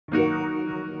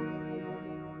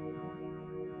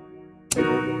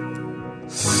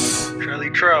Charlie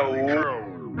Trout.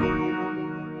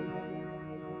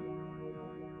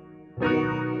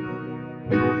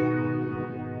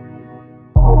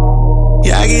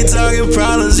 Y'all keep talking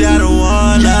problems, y'all don't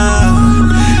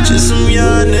wanna. Just some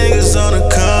young niggas on the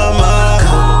come up.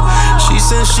 She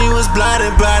said she was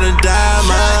blinded by the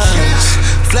diamonds.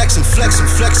 Flexin', flexin',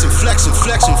 flexin', flexin',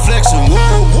 flexin', flexin',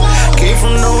 whoa. Came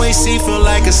from no AC, feel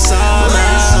like a sauna.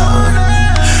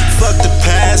 Fuck the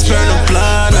past, burn the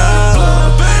blunt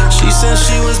up. She said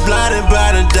she was blinded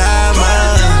by the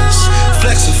diamonds.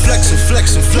 Flexin', flexin',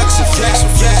 flexin', flexin', flexin',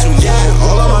 flexin', yeah.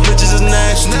 All of my bitches is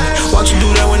nasty. Watch you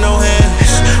do that with no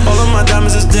hands. All of my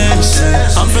diamonds is dancing.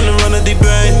 I'm finna run a deep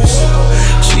bangs.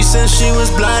 She said she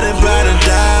was blinded by the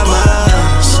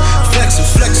diamonds. Flexin',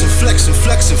 flexin', flexin',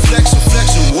 flexin', flexin',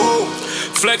 flexin', whoa.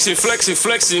 Flexin', flexin',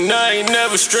 flexin', I ain't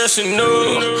never stressin', no.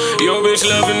 Yo, bitch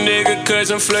love a nigga cause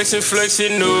I'm flexin',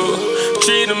 flexin', no.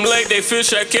 Treat them like they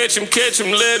fish, I catch them,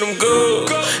 let them go.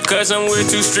 Cause I'm way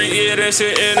too street, yeah, that's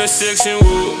an intersection,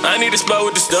 woo. I need a spot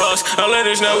with the stars, I learned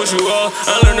it's not what you are.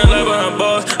 I learned a lot behind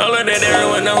bars, I learned that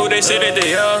everyone know who they say that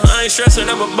they are. I ain't stressin',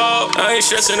 I'm a ball, I ain't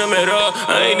stressin' them at all.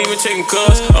 I ain't even taking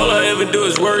calls, all I ever do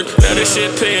is work. Now this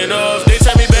shit paying off, they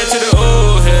turn me back to the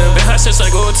old him. Been hot since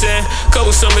like 010, couple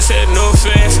summers had no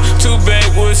fans. 2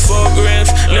 backwoods, 4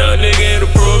 grams, now a nigga in the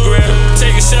program.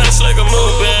 Taking shots like a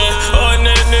mobile, all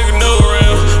that nigga no round.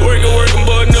 Working,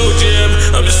 boy, no gym.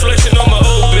 I'm just flexing on my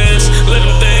old bitch. Let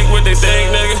them think what they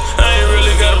think, nigga. I ain't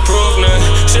really gotta prove nothing.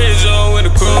 Shades on when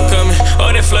the crew coming.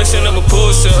 All that flexing, I'ma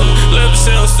pull something. Left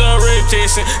sound, start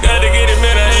rotation. Gotta get it,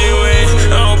 man, I hate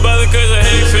waiting. I don't bother cause I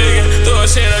hate faking. Throw a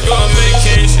shit, I go on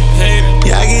vacation. Hate it.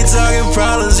 Y'all keep talking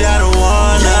problems, y'all don't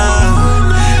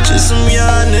wanna. Just some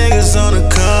young niggas on the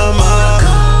come up.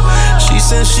 She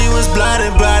said she was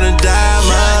blinded by the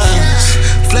diamonds.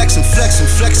 Flexin',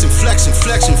 flexin', flexin', flexin',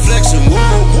 flexin', flexin',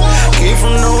 whoa. Came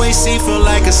from no AC, feel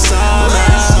like a sauna.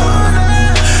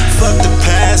 Fuck the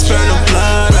past, burn the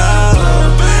blunt up.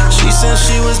 She said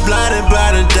she was blinded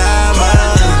by the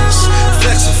diamonds.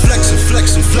 Flexin', flexin',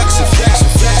 flexin', flexin', flexin',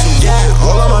 flexin', yeah.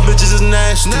 All of my bitches is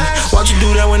nasty. Watch you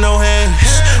do that with no hands.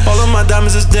 All of my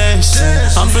diamonds is dancing.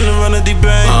 I'm finna run a deep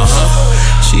bangs.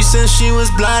 She said she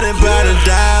was blinded by the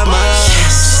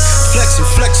diamonds. Flexin',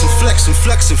 flexin', flexin',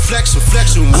 flexin', flexin',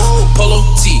 flexin', whoa. Polo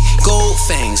T, gold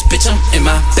fangs, bitch, I'm in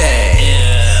my bag.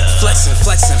 Flexin',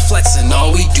 flexin', flexin',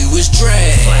 all we do is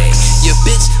drag. Your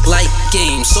bitch like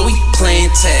games, so we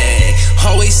playin' tag.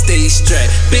 Always stay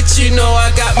strapped, bitch, you know I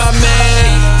got my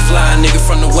man. Fly nigga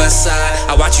from the west side,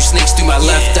 I watch you snakes through my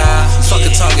left eye. Fuck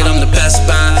a target, I'm the best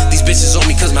buy. These bitches on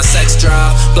me cause my sex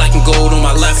drive. Black and gold on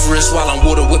my left wrist while I'm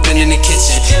water whipping in the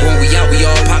kitchen. When we out, we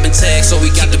all poppin' tags, so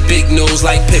we got the big nose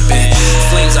like Pippin.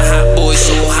 Flames are hot boy,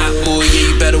 so hot boy,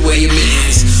 yeah, you better wear your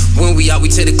mittens. When we out, we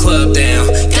tear the club down.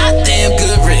 Goddamn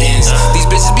good riddance. These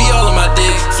bitches be all on my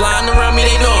dick. Flying around me,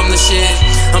 they know I'm the shit.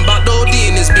 I'm about to OD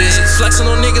in this bitch. Flexing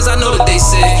on niggas, I know that they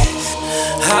sick.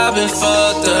 I've been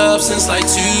fucked up since like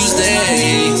Tuesday.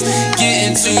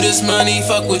 Getting to this money,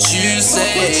 fuck what you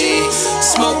say.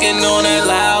 Smoking on that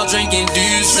loud, drinking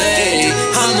Douce.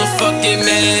 I'm the fucking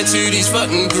man to these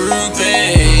fucking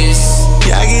groupies.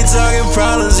 Y'all keep talking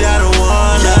problems, y'all don't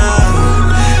wanna.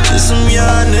 Just some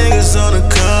young niggas on the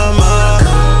come up.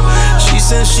 She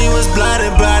said she was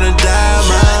blinded by